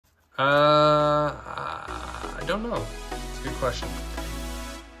I don't know. It's a good question.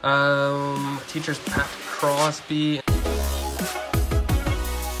 Teachers Pat Crosby.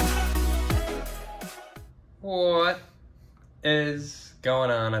 What is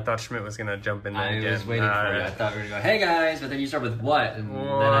going on? I thought Schmidt was gonna jump in there again. I was waiting for you. I thought we were gonna go, hey guys, but then you start with what? And then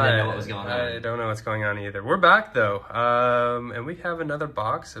I didn't know what was going on. I don't know what's going on either. We're back though. And we have another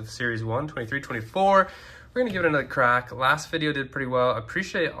box of Series 1, 23, 24. We're gonna give it another crack. Last video did pretty well.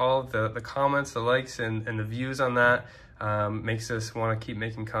 Appreciate all the comments, the likes, and the views on that. Makes us want to keep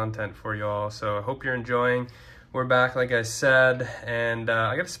making content for you all. So I hope you're enjoying. We're back, like I said, and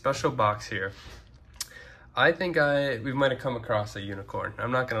I got a special box here. I think we might have come across a unicorn.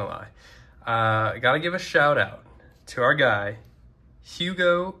 I'm not gonna lie. I gotta give a shout out to our guy,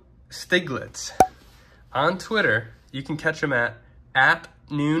 Hugo Stiglitz. On Twitter, you can catch him at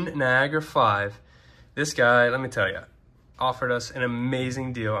 @NoonNiagara5. This guy, let me tell you, offered us an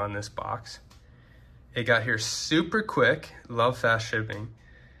amazing deal on this box. It got here super quick, love fast shipping,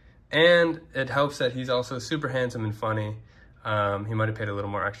 and it helps that he's also super handsome and funny. He might have paid a little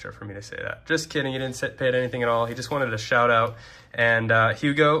more extra for me to say that. Just kidding, he didn't pay anything at all. He just wanted a shout out. And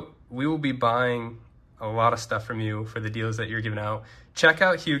Hugo, we will be buying a lot of stuff from you for the deals that you're giving out. Check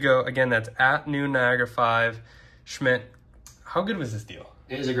out Hugo. Again, that's @NoonNiagara5. Schmidt, how good was this deal?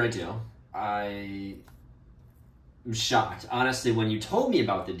 It was a great deal. I am shocked. Honestly, when you told me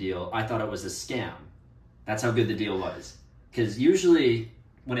about the deal, I thought it was a scam. That's how good the deal was. Because usually,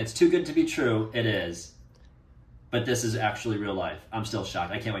 when it's too good to be true, it is. But this is actually real life. I'm still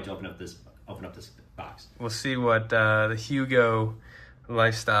shocked. I can't wait to open up this box. We'll see what the Hugo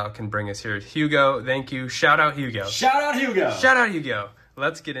lifestyle can bring us here. Hugo, thank you. Shout out Hugo. Shout out Hugo. Shout out Hugo.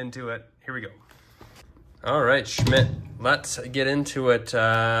 Let's get into it. Here we go. All right, Schmidt. Let's get into it.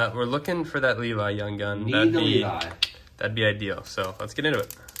 We're looking for that Levi Young Gun. Need the Levi. That'd be ideal. So let's get into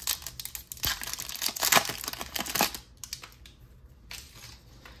it.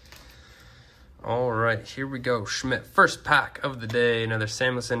 All right, here we go. Schmidt, first pack of the day. Another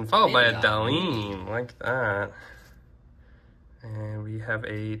Samuelson, followed by a Darlene, like that. And we have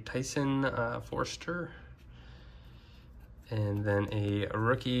a Tyson Forster. And then a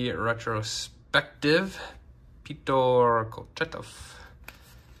rookie retrospective, Piotr Kochetov.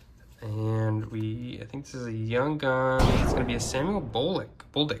 And I think this is a young gun. It's gonna be a Samuel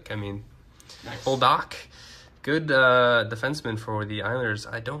Bolduc, I mean. Nice. Bolduc. Good defenseman for the Islanders.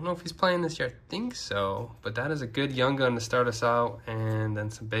 I don't know if he's playing this year. I think so. But that is a good young gun to start us out. And then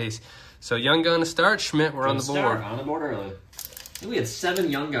some base. So young gun to start. Schmidt, we're on the board. On the board early. I think we had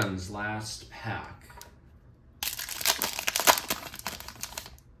 7 young guns last pack.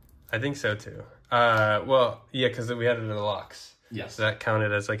 I think so too. Well, yeah, because we had it in the deluxe. Yes. So that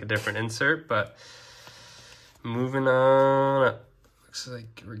counted as like a different insert. But moving on. Looks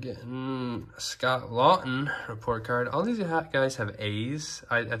like we're getting a Scott Lawton report card. All these guys have A's.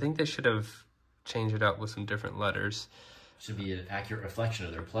 I think they should have changed it up with some different letters. Should be an accurate reflection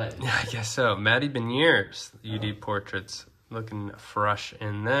of their play. Yeah, I guess so. Matty Beniers, UD portraits, looking fresh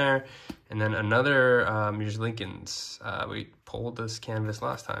in there. And then another Mears Lincoln's. We pulled this canvas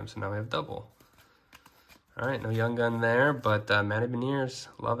last time, so now we have double. All right, no young gun there, but Matty Beniers,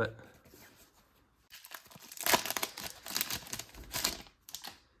 love it.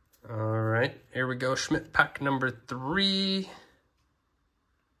 All right, here we go. Schmidt pack number 3.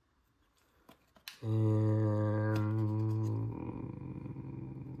 And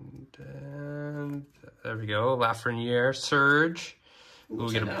there we go. Lafreniere, Surge. We'll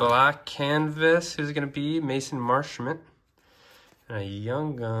get a black canvas. Who's it going to be? Mason Marshman. And a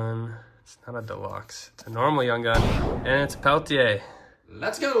young gun. It's not a deluxe. It's a normal young gun. And it's Peltier.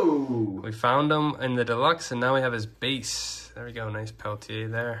 Let's go. We found him in the deluxe, and now we have his base. There we go. Nice Peltier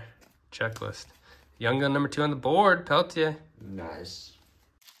there. Checklist. Young gun number 2 on the board. Peltier. Nice.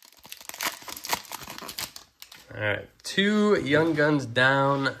 All right. 2 young guns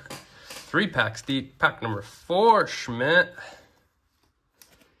down. 3 packs deep. Pack number 4. Schmidt.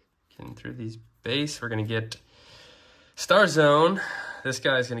 Getting through these base. We're going to get Star Zone. This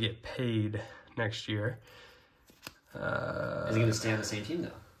guy's going to get paid next year. Is he going to stay on the same team,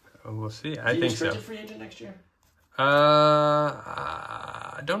 though? We'll see. I think so. Is he a free agent next year?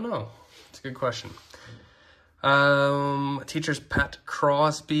 I don't know. It's a good question. Teacher's Pat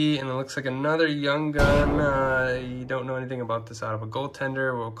Crosby, and it looks like another young gun. You don't know anything about this out of a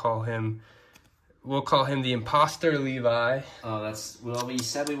goaltender. We'll call him the imposter Levi. Oh, well, we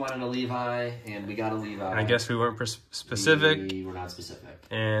said we wanted a Levi, and we got a Levi. And I guess we weren't specific. We were not specific.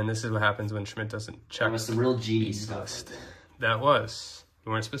 And this is what happens when Schmidt doesn't check. That was some real genius stuff. That was.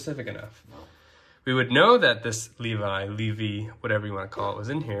 We weren't specific enough. No. we would know that this Levi, whatever you want to call it, was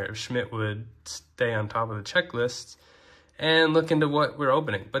in here if Schmidt would stay on top of the checklists and look into what we're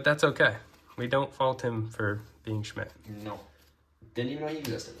opening. But that's okay. We don't fault him for being Schmidt. No. Didn't even know he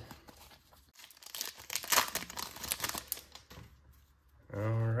existed. All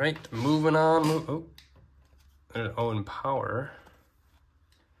right, moving on. There's Owen Power.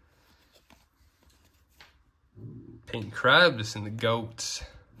 Peyton Krebs and the Goats.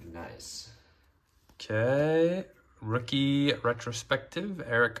 Nice. Okay, rookie retrospective,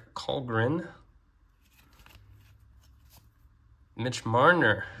 Eric Colgren. Mitch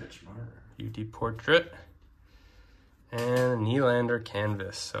Marner. UD portrait. And Nylander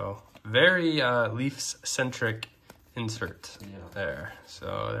canvas. So very Leafs-centric insert there.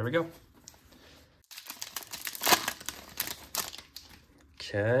 So there we go.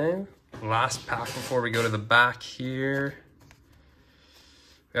 Okay, last pack before we go to the back here.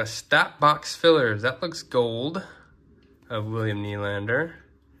 We got stat box fillers. That looks gold of William Nylander.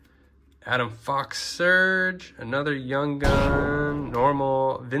 Adam Fox Surge, another Young Gun,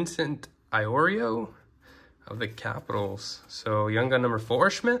 normal Vincent Iorio of the Capitals. So Young Gun number 4,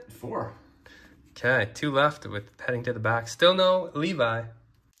 Schmidt? 4. Okay, 2 left with heading to the back. Still no Levi.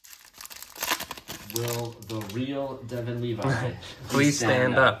 Will the real Devin Levi please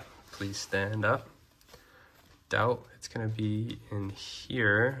stand up? Please stand up. Doubt it's going to be in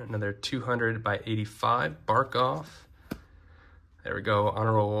here. Another 200 by 85 Barkov. There we go.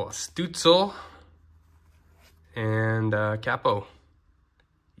 Honorable Stutzel. And Capo.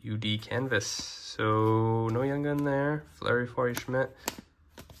 UD canvas. So no Young Gun there. Flurry for you, Schmidt.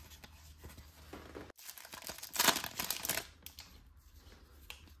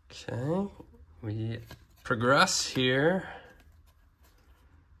 Okay. We progress here.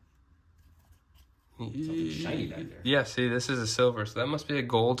 Shiny back there. Yeah, see, this is a silver, so that must be a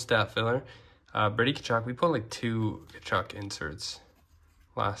gold stat filler. Brady Tkachuk, we put like 2 Tkachuk inserts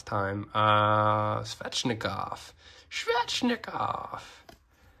last time. Svechnikov,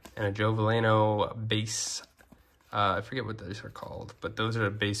 and a Joe Veleno base. I forget what those are called, but those are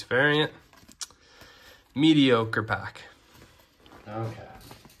a base variant. Mediocre pack. Okay.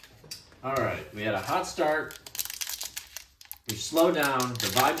 All right, we had a hot start. We slowed down. The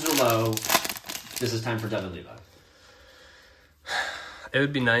vibes are low. This is time for Devin Levi. It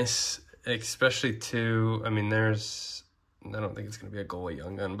would be nice, especially to, I mean, I don't think it's going to be a goalie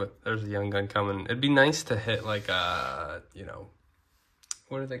Young Gun, but there's a Young Gun coming. It'd be nice to hit like a,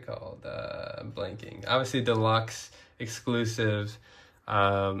 what are they called? I'm blanking. Obviously deluxe, exclusive,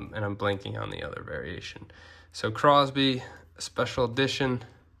 and I'm blanking on the other variation. So Crosby, special edition.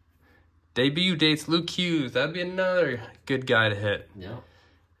 Debut dates, Luke Hughes. That'd be another good guy to hit. Yeah.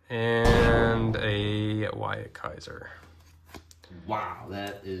 And a Wyatt Kaiser. Wow,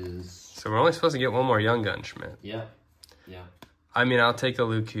 that is... So we're only supposed to get one more Young Gun, Schmidt. Yeah. Yeah. I mean, I'll take a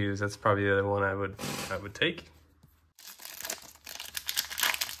Luke Hughes. That's probably the other one I would take.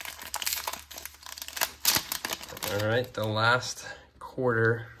 All right, the last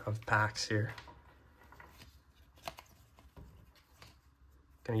quarter of packs here.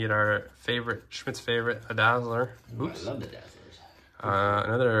 Gonna get our favorite, Schmidt's favorite, a Dazzler. Oops. I love the Dazzlers.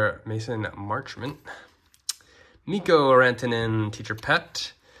 Another Mason Marchment. Mikko Rantanen, Teacher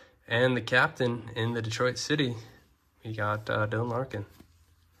Pet, and the captain in the Detroit City. We got Dylan Larkin.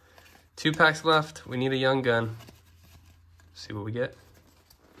 2 packs left. We need a Young Gun. See what we get.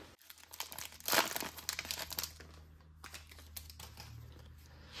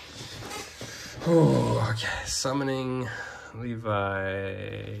 Oh, okay. Summoning Levi.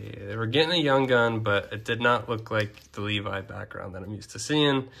 They were getting a Young Gun, but it did not look like the Levi background that I'm used to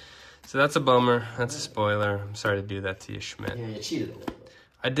seeing. So that's a bummer. That's a spoiler. I'm sorry to do that to you, Schmidt. Yeah, you cheated a little bit.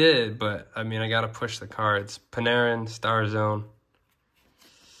 I did, but I mean, I got to push the cards. Panarin, Star Zone.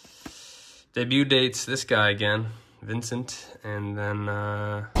 Debut dates, this guy again, Vincent, and then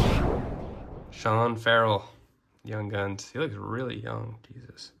Sean Farrell, Young Guns. He looks really young,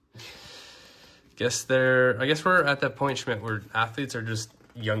 Jesus. I guess we're at that point, Schmidt, where athletes are just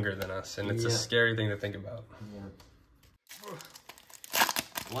younger than us, and it's a scary thing to think about. Yeah.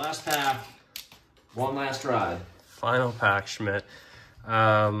 Last pack, one last ride. Final pack, Schmidt.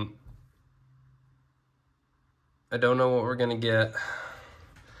 I don't know what we're gonna get.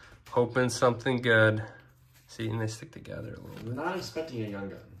 Hoping something good. See, and they stick together a little bit. Not expecting a Young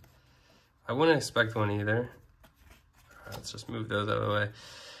Gun. I wouldn't expect one either. All right, let's just move those out of the way.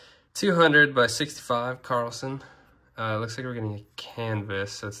 200 by 65, Carlson. Looks like we're getting a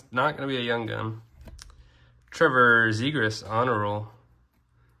canvas, so it's not going to be a Young Gun. Trevor Zegras, honor roll.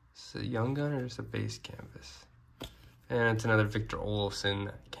 Is it a Young Gun or just a base canvas? And it's another Victor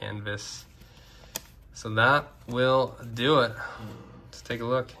Olofsson canvas. So that will do it. Let's take a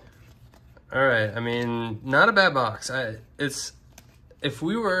look. All right, I mean, not a bad box. If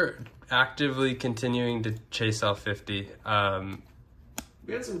we were actively continuing to chase off 50,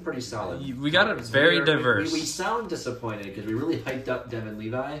 we had some pretty solid. We got it very diverse. We sound disappointed because we really hyped up Devin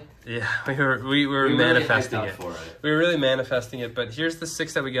Levi. Yeah, we were manifesting really it. For it. We were really manifesting it. But here's the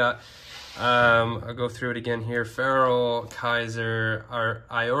 6 that we got. I'll go through it again here. Farrell, Kaiser,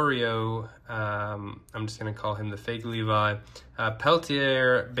 Iorio. I'm just gonna call him the fake Levi.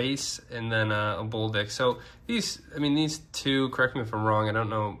 Peltier, base, and then a Boldick. So these two. Correct me if I'm wrong. I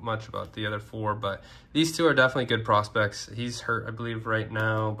don't know much about the other 4, but these 2 are definitely good prospects. He's hurt, I believe, right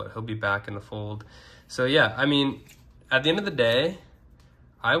now, but he'll be back in the fold. So yeah, I mean, at the end of the day,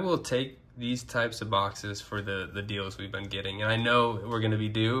 I will take these types of boxes for the deals we've been getting. And I know we're going to be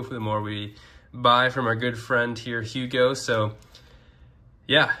due the more we buy from our good friend here, Hugo. So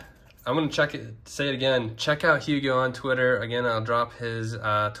yeah, I'm going to say it again. Check out Hugo on Twitter. Again, I'll drop his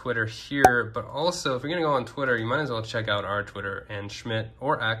Twitter here. But also, if you're going to go on Twitter, you might as well check out our Twitter and Schmidt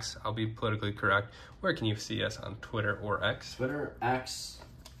or X. I'll be politically correct. Where can you see us on Twitter or X? Twitter, X,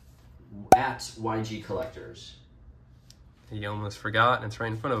 at YG Collectors. He almost forgot, and it's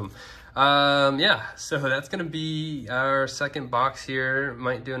right in front of him. Yeah, so that's going to be our second box here.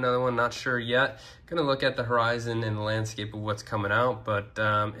 Might do another one, not sure yet. Going to look at the horizon and the landscape of what's coming out. But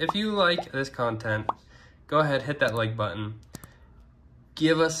if you like this content, go ahead, hit that like button.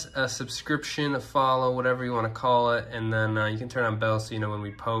 Give us a subscription, a follow, whatever you want to call it. And then you can turn on bells so you know when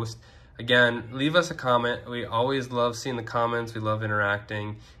we post. Again, leave us a comment. We always love seeing the comments. We love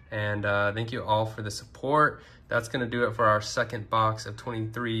interacting. And thank you all for the support. That's going to do it for our second box of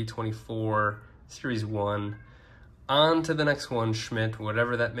 23-24 Series 1. On to the next one, Schmidt,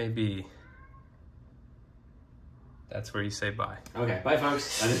 whatever that may be. That's where you say bye. Okay, bye,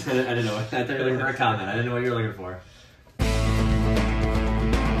 folks. I didn't know. I thought you were looking for a comment. I didn't know what you were looking for.